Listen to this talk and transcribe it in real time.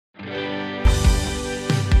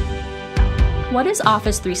What is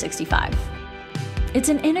Office 365? It's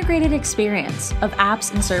an integrated experience of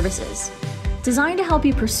apps and services designed to help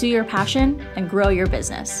you pursue your passion and grow your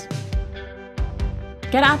business.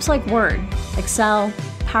 Get apps like Word, Excel,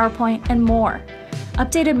 PowerPoint, and more,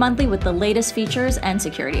 updated monthly with the latest features and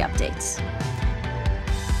security updates.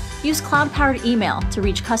 Use cloud-powered email to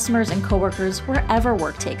reach customers and coworkers wherever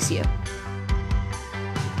work takes you.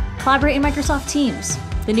 Collaborate in Microsoft Teams,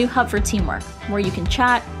 the new hub for teamwork, where you can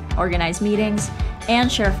chat, organize meetings,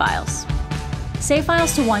 and share files. Save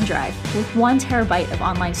files to OneDrive with 1 terabyte of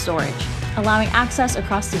online storage, allowing access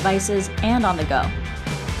across devices and on the go.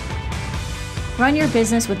 Run your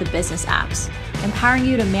business with the business apps, empowering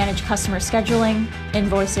you to manage customer scheduling,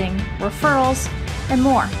 invoicing, referrals, and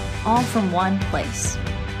more, all from one place.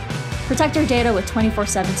 Protect your data with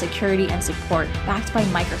 24/7 security and support backed by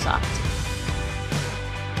Microsoft.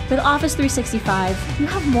 With Office 365, you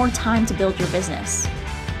have more time to build your business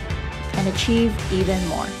and achieve even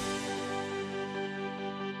more.